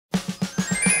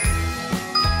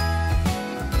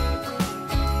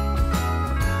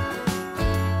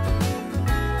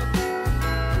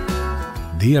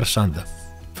Dear Santa,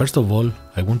 first of all,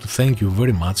 I want to thank you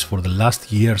very much for the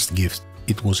last year's gift.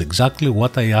 It was exactly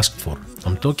what I asked for.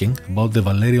 I'm talking about the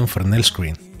Valerion Fresnel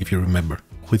screen, if you remember,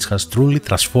 which has truly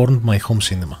transformed my home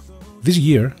cinema. This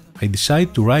year, I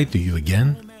decided to write to you again,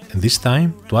 and this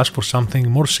time to ask for something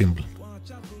more simple.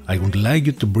 I would like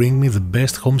you to bring me the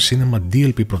best home cinema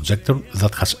DLP projector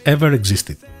that has ever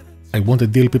existed. I want a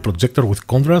DLP projector with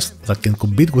contrast that can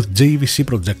compete with JVC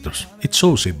projectors. It's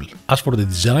so simple. As for the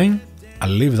design, I'll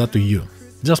leave that to you.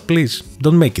 Just please,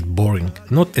 don't make it boring,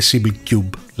 not a simple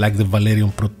cube like the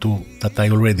Valerion Pro 2 that I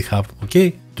already have,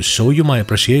 okay? To show you my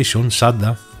appreciation,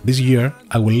 Santa, this year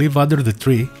I will leave under the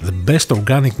tree the best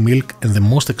organic milk and the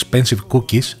most expensive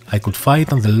cookies I could find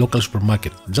at the local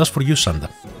supermarket, just for you, Santa.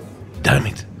 Damn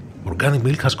it, organic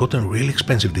milk has gotten really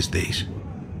expensive these days.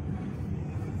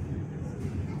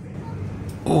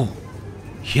 Oh,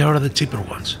 here are the cheaper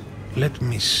ones. Let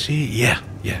me see. Yeah,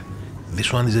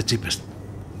 this one is the cheapest.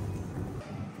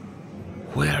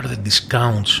 Where are the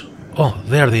discounts? Oh,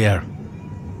 there they are.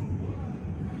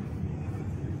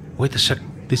 Wait a sec,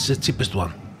 this is the cheapest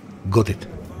one. Got it.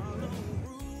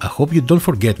 I hope you don't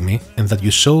forget me and that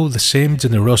you show the same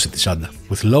generosity, Santa.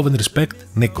 With love and respect,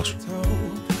 Nikos.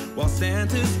 While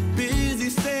Santa's busy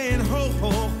saying ho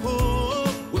ho ho,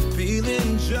 we're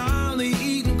feeling jolly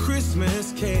eating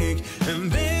Christmas cake, and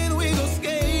then we go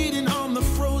skating on the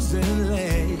frozen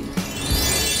lake.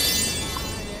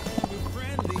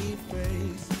 Friendly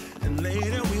face, and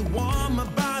later we warm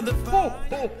up by the fire. Ho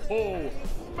ho ho!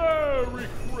 Merry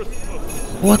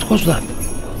Christmas! What was that?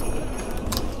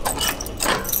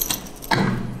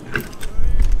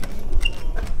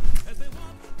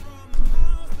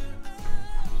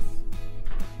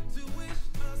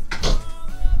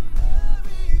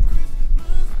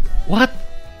 What?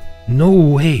 No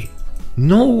way!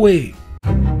 No way!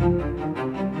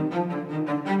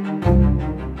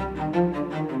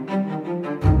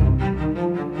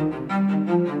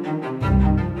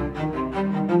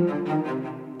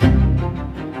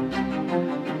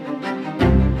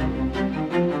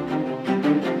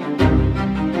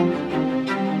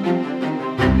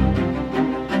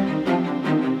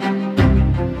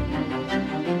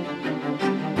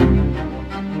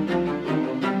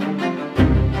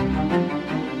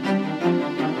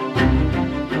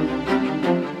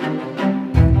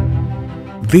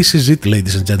 This is it,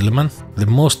 ladies and gentlemen. The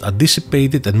most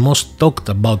anticipated and most talked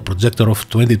about projector of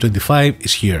 2025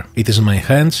 is here. It is in my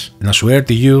hands, and I swear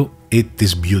to you, it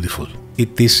is beautiful.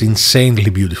 It is insanely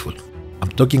beautiful. I'm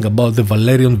talking about the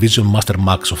Valerion Vision Master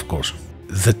Max, of course.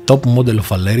 The top model of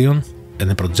Valerion,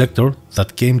 and a projector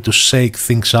that came to shake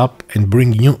things up and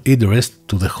bring new interest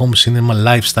to the home cinema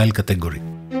lifestyle category.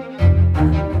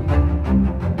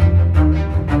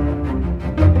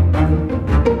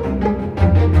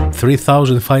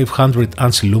 $3,500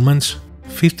 ANSI lumens,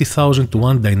 50,000 to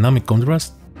 1 dynamic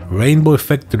contrast, rainbow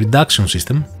effect reduction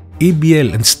system,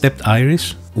 EBL and stepped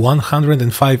iris,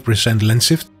 105% lens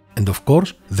shift, and of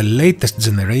course the latest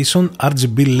generation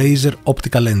RGB laser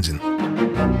optical engine.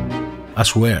 I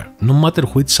swear, no matter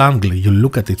which angle you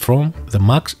look at it from, the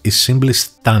Max is simply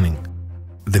stunning.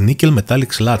 The nickel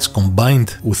metallic slats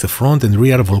combined with the front and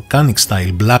rear volcanic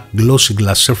style black glossy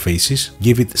glass surfaces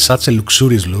give it such a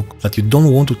luxurious look that you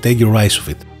don't want to take your eyes off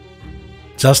it.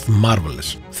 Just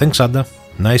marvelous. Thanks, Santa.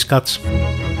 Nice cuts.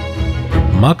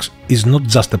 Max is not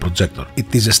just a projector,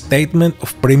 it is a statement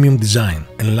of premium design,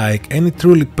 and like any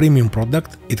truly premium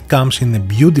product, it comes in a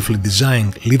beautifully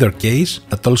designed leather case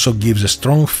that also gives a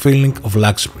strong feeling of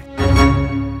luxury.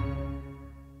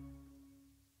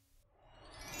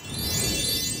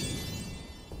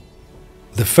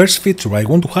 The first feature I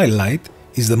want to highlight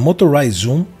is the motorized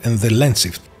zoom and the lens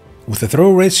shift. With a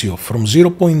throw ratio from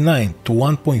 0.9 to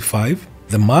 1.5,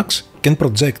 the Max can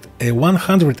project a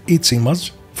 100 each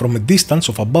image from a distance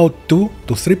of about 2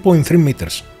 to 3.3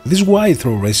 meters. This wide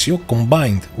throw ratio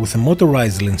combined with a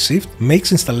motorized lens shift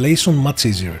makes installation much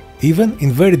easier, even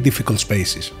in very difficult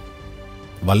spaces.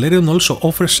 Valerion also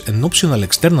offers an optional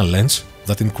external lens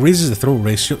that increases the throw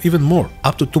ratio even more,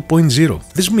 up to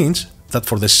 2.0. This means that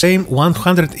for the same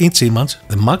 100-inch image,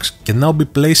 the Max can now be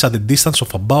placed at a distance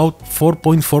of about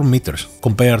 4.4 meters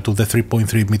compared to the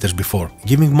 3.3 meters before,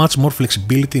 giving much more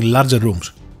flexibility in larger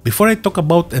rooms. Before I talk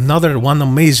about another one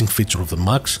amazing feature of the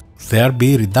Max, the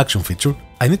RBE reduction feature,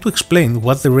 I need to explain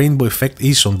what the rainbow effect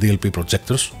is on DLP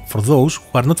projectors for those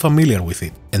who are not familiar with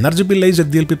it. An RGB laser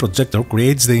DLP projector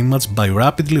creates the image by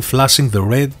rapidly flashing the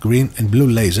red, green and blue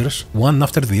lasers one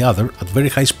after the other at very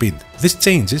high speed. These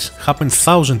changes happen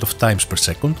thousands of times per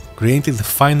second, creating the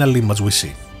final image we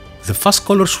see. The fast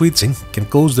color switching can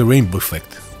cause the rainbow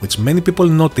effect, which many people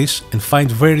notice and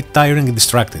find very tiring and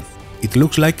distracting. it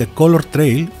looks like a color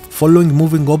trail following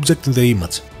moving object in the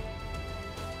image.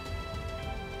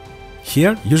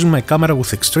 Here, using my camera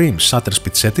with extreme shutter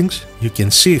speed settings, you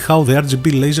can see how the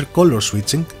RGB laser color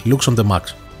switching looks on the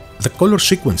Max. The color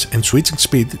sequence and switching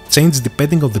speed change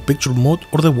depending on the picture mode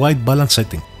or the white balance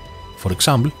setting. For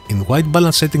example, in white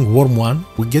balance setting Warm 1,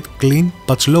 we get clean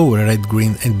but slower red,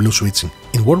 green and blue switching.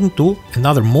 In Warm 2 and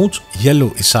other modes, yellow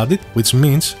is added, which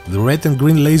means the red and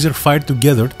green laser fire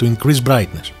together to increase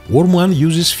brightness. Warm 1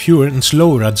 uses fewer and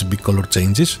slower RGB color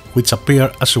changes, which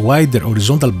appear as wider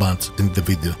horizontal bands in the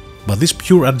video. But this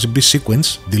pure RGB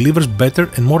sequence delivers better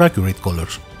and more accurate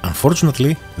colors.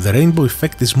 Unfortunately, the rainbow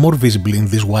effect is more visible in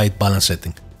this white balance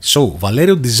setting. So,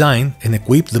 Valerion designed and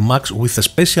equipped the Max with a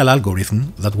special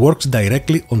algorithm that works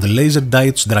directly on the laser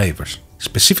diode's drivers,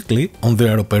 specifically on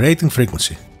their operating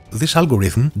frequency. This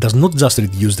algorithm does not just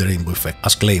reduce the rainbow effect,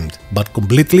 as claimed, but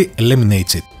completely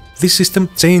eliminates it. This system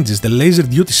changes the laser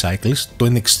duty cycles to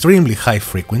an extremely high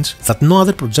frequency that no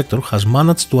other projector has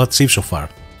managed to achieve so far.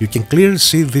 You can clearly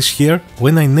see this here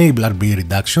when I enable RBE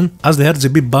reduction as the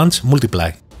RGB bands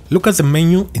multiply. Look at the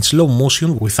menu in slow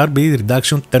motion with RBE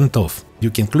reduction turned off.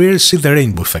 You can clearly see the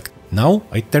rainbow effect. Now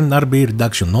I turn RBE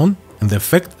reduction on and the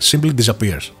effect simply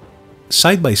disappears.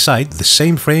 Side by side the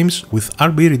same frames with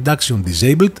RBE reduction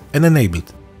disabled and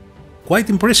enabled. Quite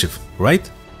impressive, right?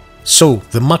 So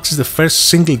the Max is the first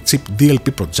single chip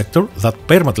DLP projector that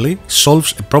permanently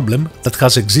solves a problem that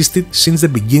has existed since the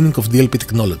beginning of DLP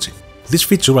technology. This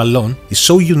feature alone is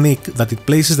so unique that it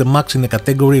places the Max in a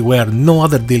category where no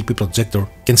other DLP projector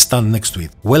can stand next to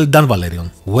it. Well done,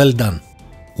 Valerion, well done.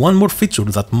 One more feature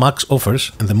that Max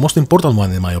offers, and the most important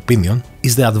one in my opinion,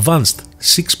 is the advanced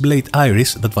 6-blade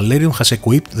iris that Valerion has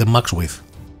equipped the Max with.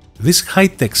 This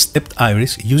high-tech stepped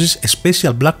iris uses a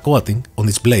special black coating on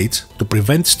its blades to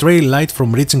prevent stray light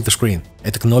from reaching the screen,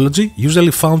 a technology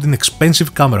usually found in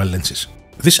expensive camera lenses.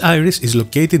 This iris is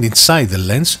located inside the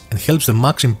lens and helps the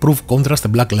Max improve contrast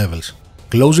and black levels.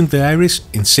 Closing the iris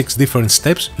in 6 different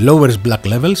steps lowers black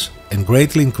levels and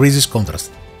greatly increases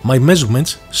contrast. My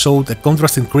measurements showed a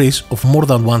contrast increase of more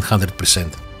than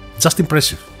 100%. Just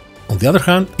impressive. On the other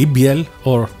hand, EBL,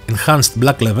 or Enhanced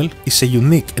Black Level, is a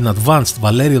unique and advanced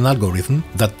Valerion algorithm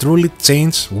that truly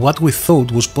changed what we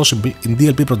thought was possible in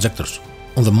DLP projectors.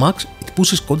 On the Max, it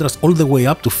pushes contrast all the way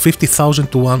up to 50,000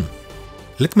 to 1.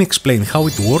 Let me explain how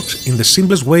it works in the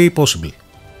simplest way possible.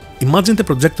 Imagine the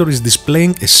projector is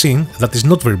displaying a scene that is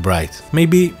not very bright,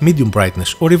 maybe medium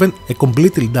brightness or even a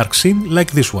completely dark scene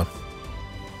like this one.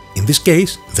 In this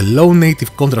case, the low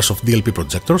native contrast of DLP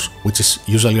projectors, which is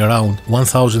usually around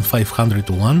 1500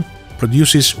 to 1,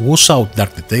 produces wash-out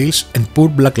dark details and poor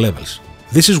black levels.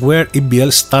 This is where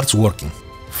EBL starts working.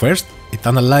 First, it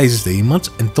analyzes the image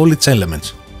and all its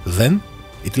elements. Then,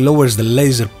 it lowers the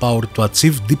laser power to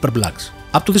achieve deeper blacks.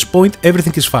 Up to this point,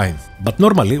 everything is fine, but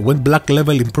normally when black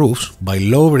level improves by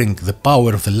lowering the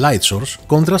power of the light source,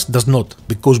 contrast does not,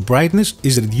 because brightness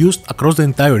is reduced across the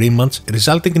entire image,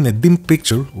 resulting in a dim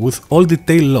picture with all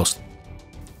detail lost.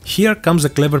 Here comes the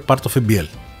clever part of EBL.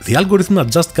 The algorithm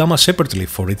adjusts gamma separately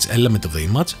for each element of the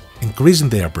image, increasing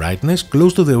their brightness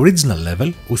close to the original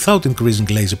level without increasing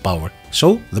laser power,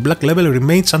 so the black level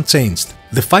remains unchanged.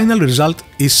 The final result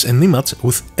is an image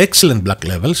with excellent black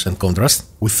levels and contrast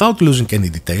without losing any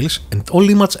details, and all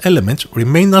image elements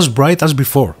remain as bright as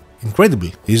before.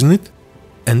 Incredible, isn't it?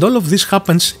 And all of this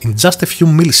happens in just a few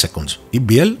milliseconds.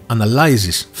 EBL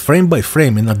analyzes frame by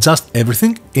frame and adjusts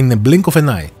everything in a blink of an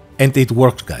eye. And it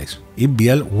works, guys.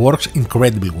 EBL works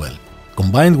incredibly well.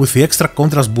 Combined with the extra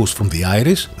contrast boost from the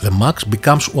iris, the Max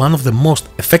becomes one of the most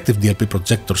effective DLP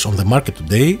projectors on the market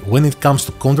today when it comes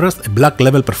to contrast and black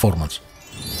level performance.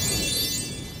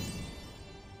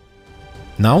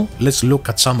 Now, let's look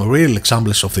at some real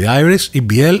examples of the iris,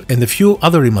 EBL and a few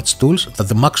other image tools that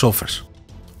the Max offers.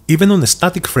 Even on a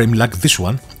static frame like this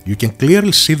one, you can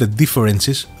clearly see the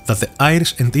differences that the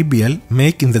iris and EBL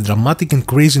make in the dramatic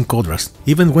increase in contrast,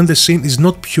 even when the scene is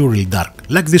not purely dark,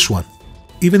 like this one.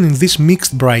 Even in these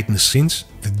mixed brightness scenes,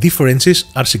 the differences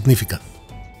are significant.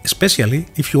 Especially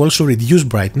if you also reduce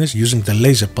brightness using the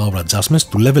laser power adjustments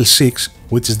to level 6,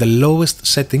 which is the lowest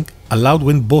setting allowed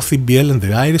when both EBL and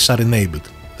the iris are enabled.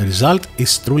 The result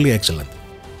is truly excellent.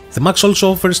 The Max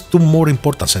also offers 2 more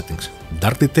important settings: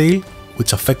 dark detail,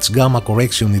 which affects gamma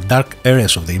correction in dark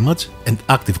areas of the image, and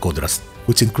active contrast,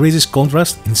 which increases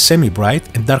contrast in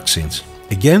semi-bright and dark scenes,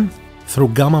 again through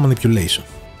gamma manipulation.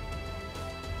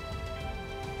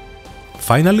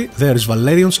 Finally, there is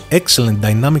Valerion's excellent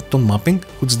dynamic tone mapping,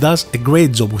 which does a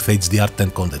great job with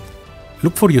HDR10 content.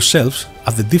 Look for yourselves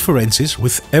at the differences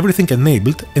with everything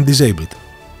enabled and disabled.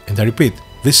 And I repeat,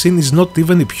 this scene is not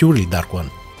even a purely dark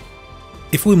one.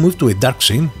 If we move to a dark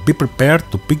scene, be prepared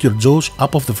to pick your jaws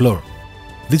up off the floor.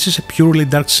 This is a purely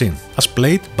dark scene, as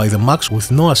played by the Max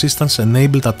with no assistance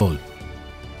enabled at all.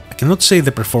 I cannot say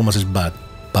the performance is bad,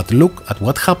 but look at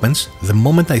what happens the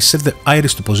moment I set the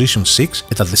iris to position 6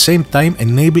 and at the same time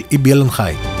enable EBL on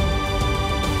high.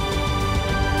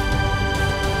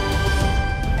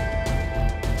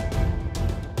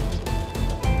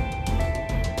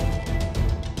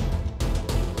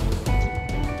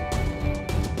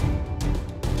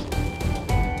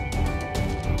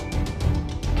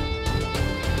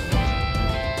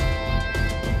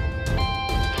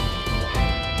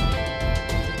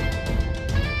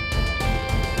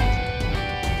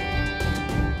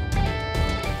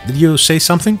 Did you say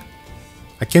something?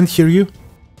 I can't hear you.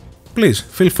 Please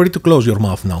feel free to close your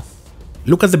mouth now.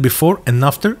 Look at the before and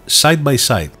after side by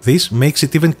side. This makes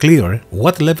it even clearer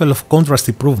what level of contrast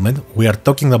improvement we are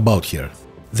talking about here.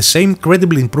 The same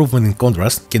incredible improvement in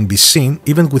contrast can be seen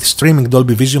even with streaming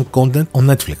Dolby Vision content on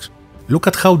Netflix. Look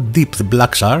at how deep the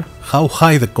blacks are, how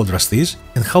high the contrast is,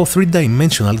 and how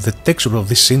three-dimensional the texture of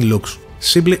this scene looks.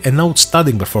 Simply an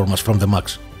outstanding performance from the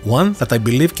Max. One that I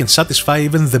believe can satisfy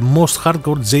even the most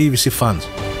hardcore JVC fans.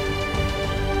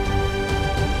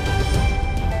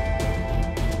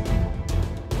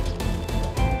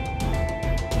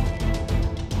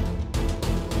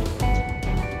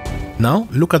 Now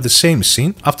look at the same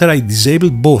scene after I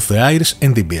disabled both the iris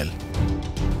and EBL.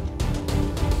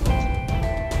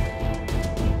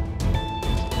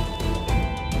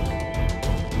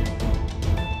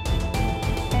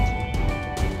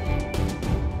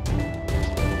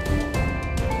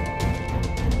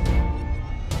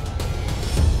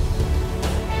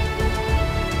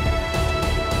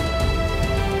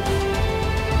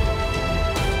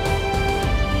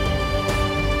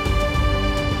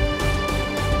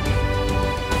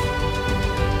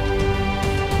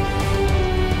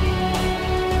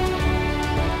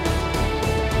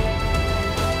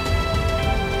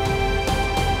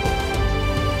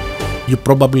 You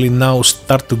probably now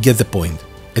start to get the point,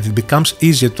 and it becomes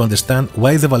easier to understand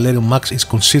why the Valerion MAX is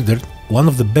considered one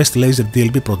of the best laser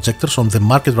DLP projectors on the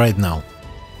market right now.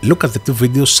 Look at the two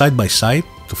videos side by side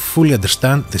to fully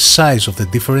understand the size of the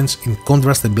difference in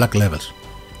contrast and black levels.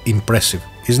 Impressive,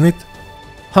 isn't it?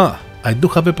 I do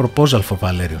have a proposal for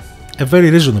Valerion, a very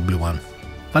reasonable one.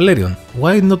 Valerion,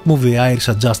 why not move the iris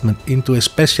adjustment into a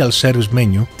special service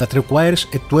menu that requires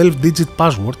a 12-digit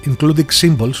password including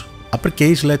symbols,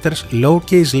 uppercase letters,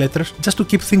 lowercase letters, just to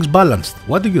keep things balanced?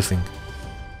 What do you think?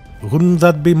 Wouldn't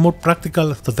that be more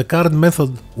practical than the current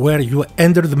method where you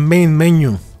enter the main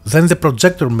menu, then the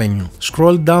projector menu,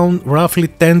 scroll down roughly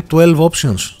 10-12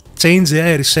 options, change the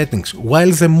iris settings while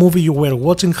the movie you were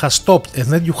watching has stopped and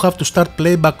then you have to start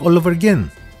playback all over again?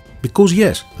 Because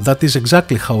yes, that is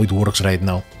exactly how it works right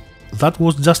now. That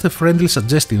was just a friendly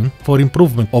suggestion for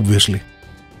improvement, obviously.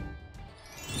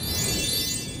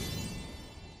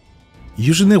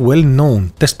 Using a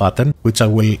well-known test pattern, which I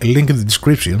will link in the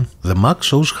description, the Max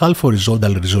shows half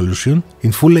horizontal resolution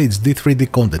in Full HD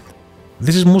 3D content.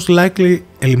 This is most likely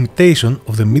a limitation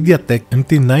of the MediaTek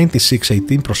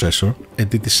MT9618 processor,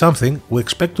 and it is something we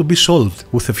expect to be solved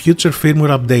with a future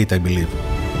firmware update, I believe.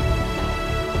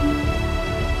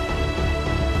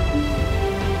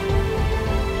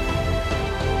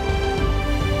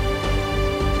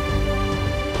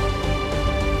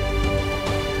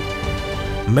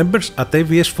 Members at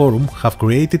AVS Forum have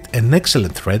created an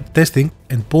excellent thread testing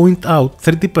and point out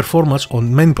 3D performance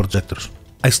on many projectors.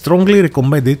 I strongly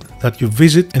recommend it that you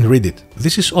visit and read it.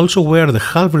 This is also where the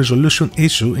half resolution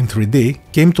issue in 3D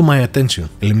came to my attention,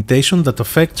 a limitation that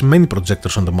affects many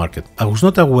projectors on the market. I was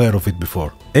not aware of it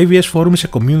before. AVS Forum is a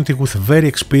community with very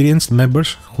experienced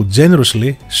members who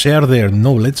generously share their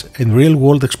knowledge and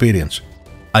real-world experience.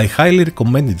 I highly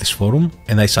recommend this forum,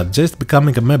 and I suggest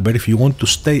becoming a member if you want to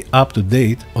stay up to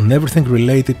date on everything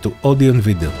related to audio and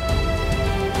video.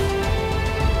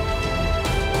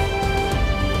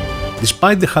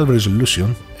 Despite the half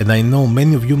resolution, and I know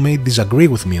many of you may disagree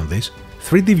with me on this,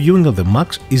 3D viewing on the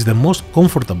Max is the most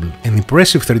comfortable and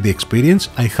impressive 3D experience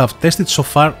I have tested so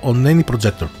far on any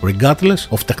projector, regardless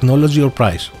of technology or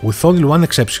price, with only one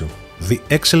exception: the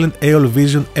excellent AOL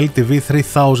Vision LTV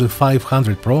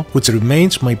 3500 Pro, which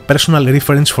remains my personal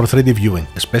reference for 3D viewing,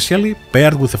 especially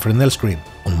paired with a Fresnel screen.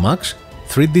 On Max,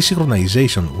 3D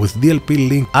synchronization with DLP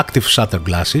Link active shutter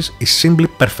glasses is simply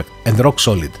perfect and rock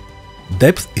solid.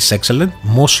 Depth is excellent,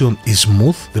 motion is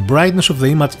smooth, the brightness of the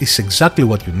image is exactly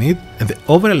what you need, and the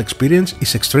overall experience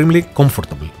is extremely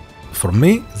comfortable. For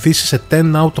me, this is a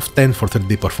 10 out of 10 for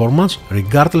 3D performance,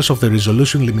 regardless of the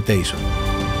resolution limitation.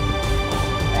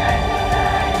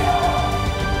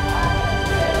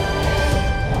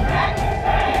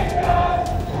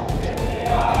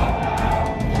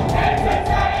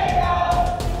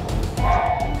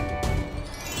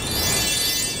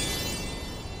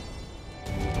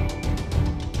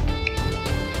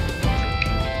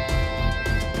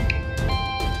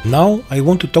 Now I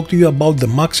want to talk to you about the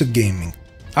Max at gaming.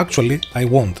 Actually, I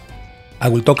won't. I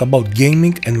will talk about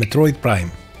gaming and Metroid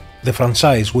Prime. The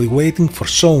franchise we're waiting for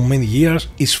so many years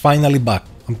is finally back.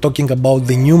 I'm talking about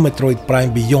the new Metroid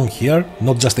Prime Beyond here,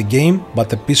 not just a game,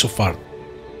 but a piece of art.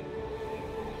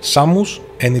 Samus,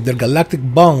 an intergalactic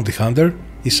bounty hunter,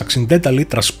 is accidentally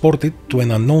transported to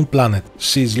an unknown planet.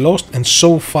 She is lost and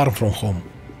so far from home.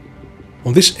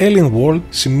 On this alien world,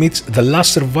 she meets the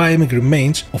last surviving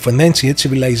remains of an ancient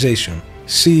civilization.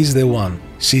 She is the one.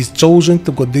 She is chosen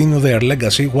to continue their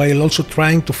legacy while also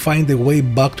trying to find a way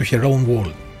back to her own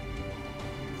world.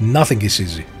 Nothing is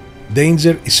easy.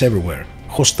 Danger is everywhere.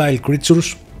 Hostile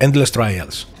creatures, endless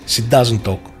trials. She doesn't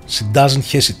talk. She doesn't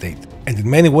hesitate. And in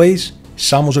many ways,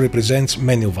 Samus represents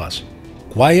many of us.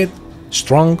 Quiet,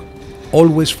 strong,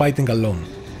 always fighting alone.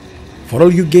 For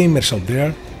all you gamers out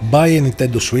there, buy a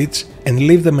Nintendo Switch and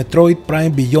live the Metroid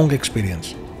Prime Beyond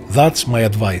experience. That's my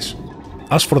advice.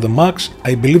 As for the Max,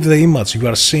 I believe the image you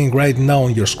are seeing right now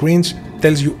on your screens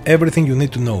tells you everything you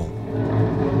need to know.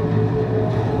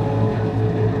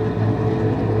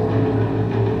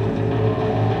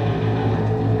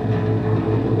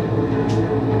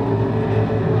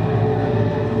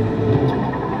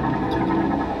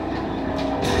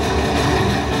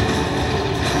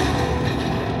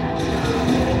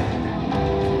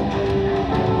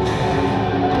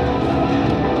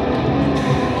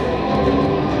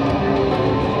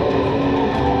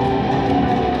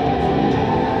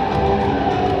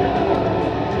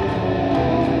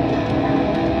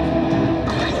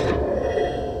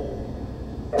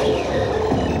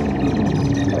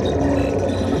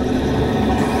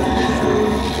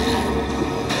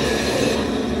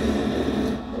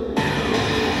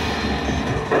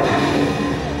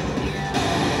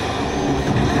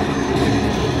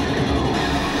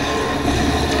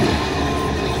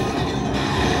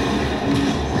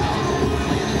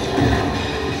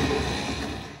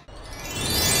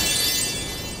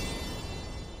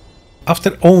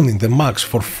 After owning the Max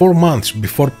for 4 months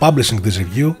before publishing this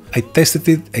review, I tested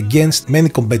it against many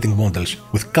competing models,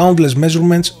 with countless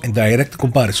measurements and direct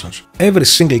comparisons. Every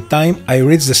single time I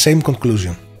reached the same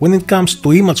conclusion. When it comes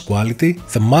to image quality,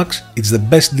 the Max is the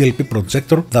best DLP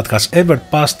projector that has ever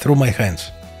passed through my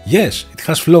hands. Yes, it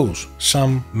has flaws,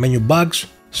 some menu bugs,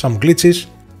 some glitches,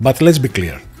 but let's be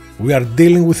clear, we are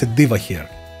dealing with a diva here.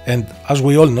 And as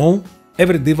we all know,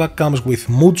 every diva comes with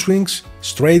mood swings,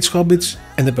 strange habits,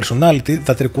 and a personality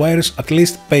that requires at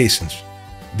least patience.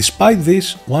 Despite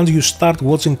this, once you start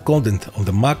watching content on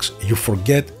the Max, you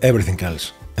forget everything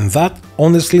else. And that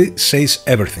honestly says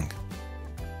everything.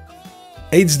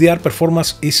 HDR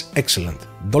performance is excellent.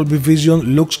 Dolby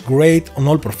Vision looks great on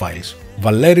all profiles.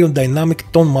 Valerion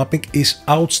dynamic tone mapping is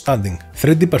outstanding.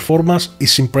 3D performance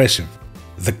is impressive.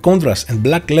 The contrast and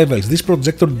black levels this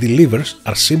projector delivers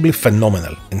are simply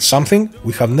phenomenal, and something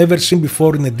we have never seen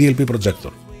before in a DLP projector.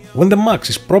 When the Max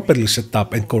is properly set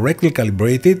up and correctly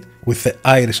calibrated, with the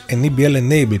iris and EBL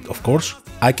enabled of course,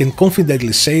 I can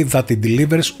confidently say that it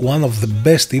delivers one of the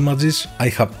best images I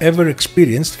have ever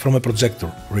experienced from a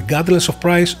projector, regardless of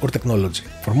price or technology.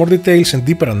 For more details and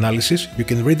deeper analysis, you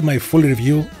can read my full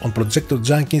review on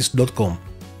projectorjunkies.com.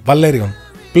 Valerion,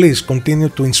 please continue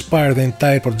to inspire the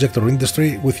entire projector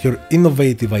industry with your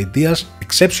innovative ideas,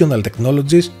 exceptional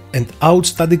technologies, and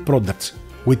outstanding products.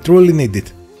 We truly need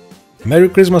it. Merry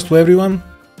Christmas to everyone.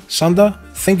 Santa,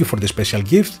 thank you for the special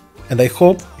gift, and I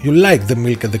hope you like the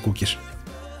milk and the cookies.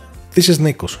 This is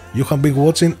Nikos. You have been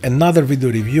watching another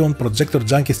video review on Projector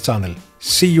Junkies channel.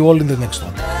 See you all in the next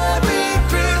one.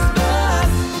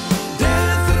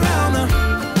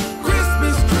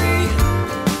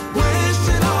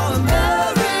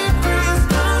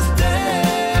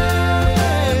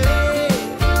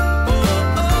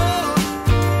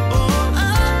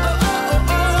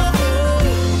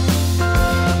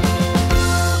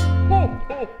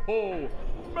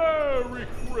 Merry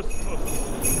Christmas!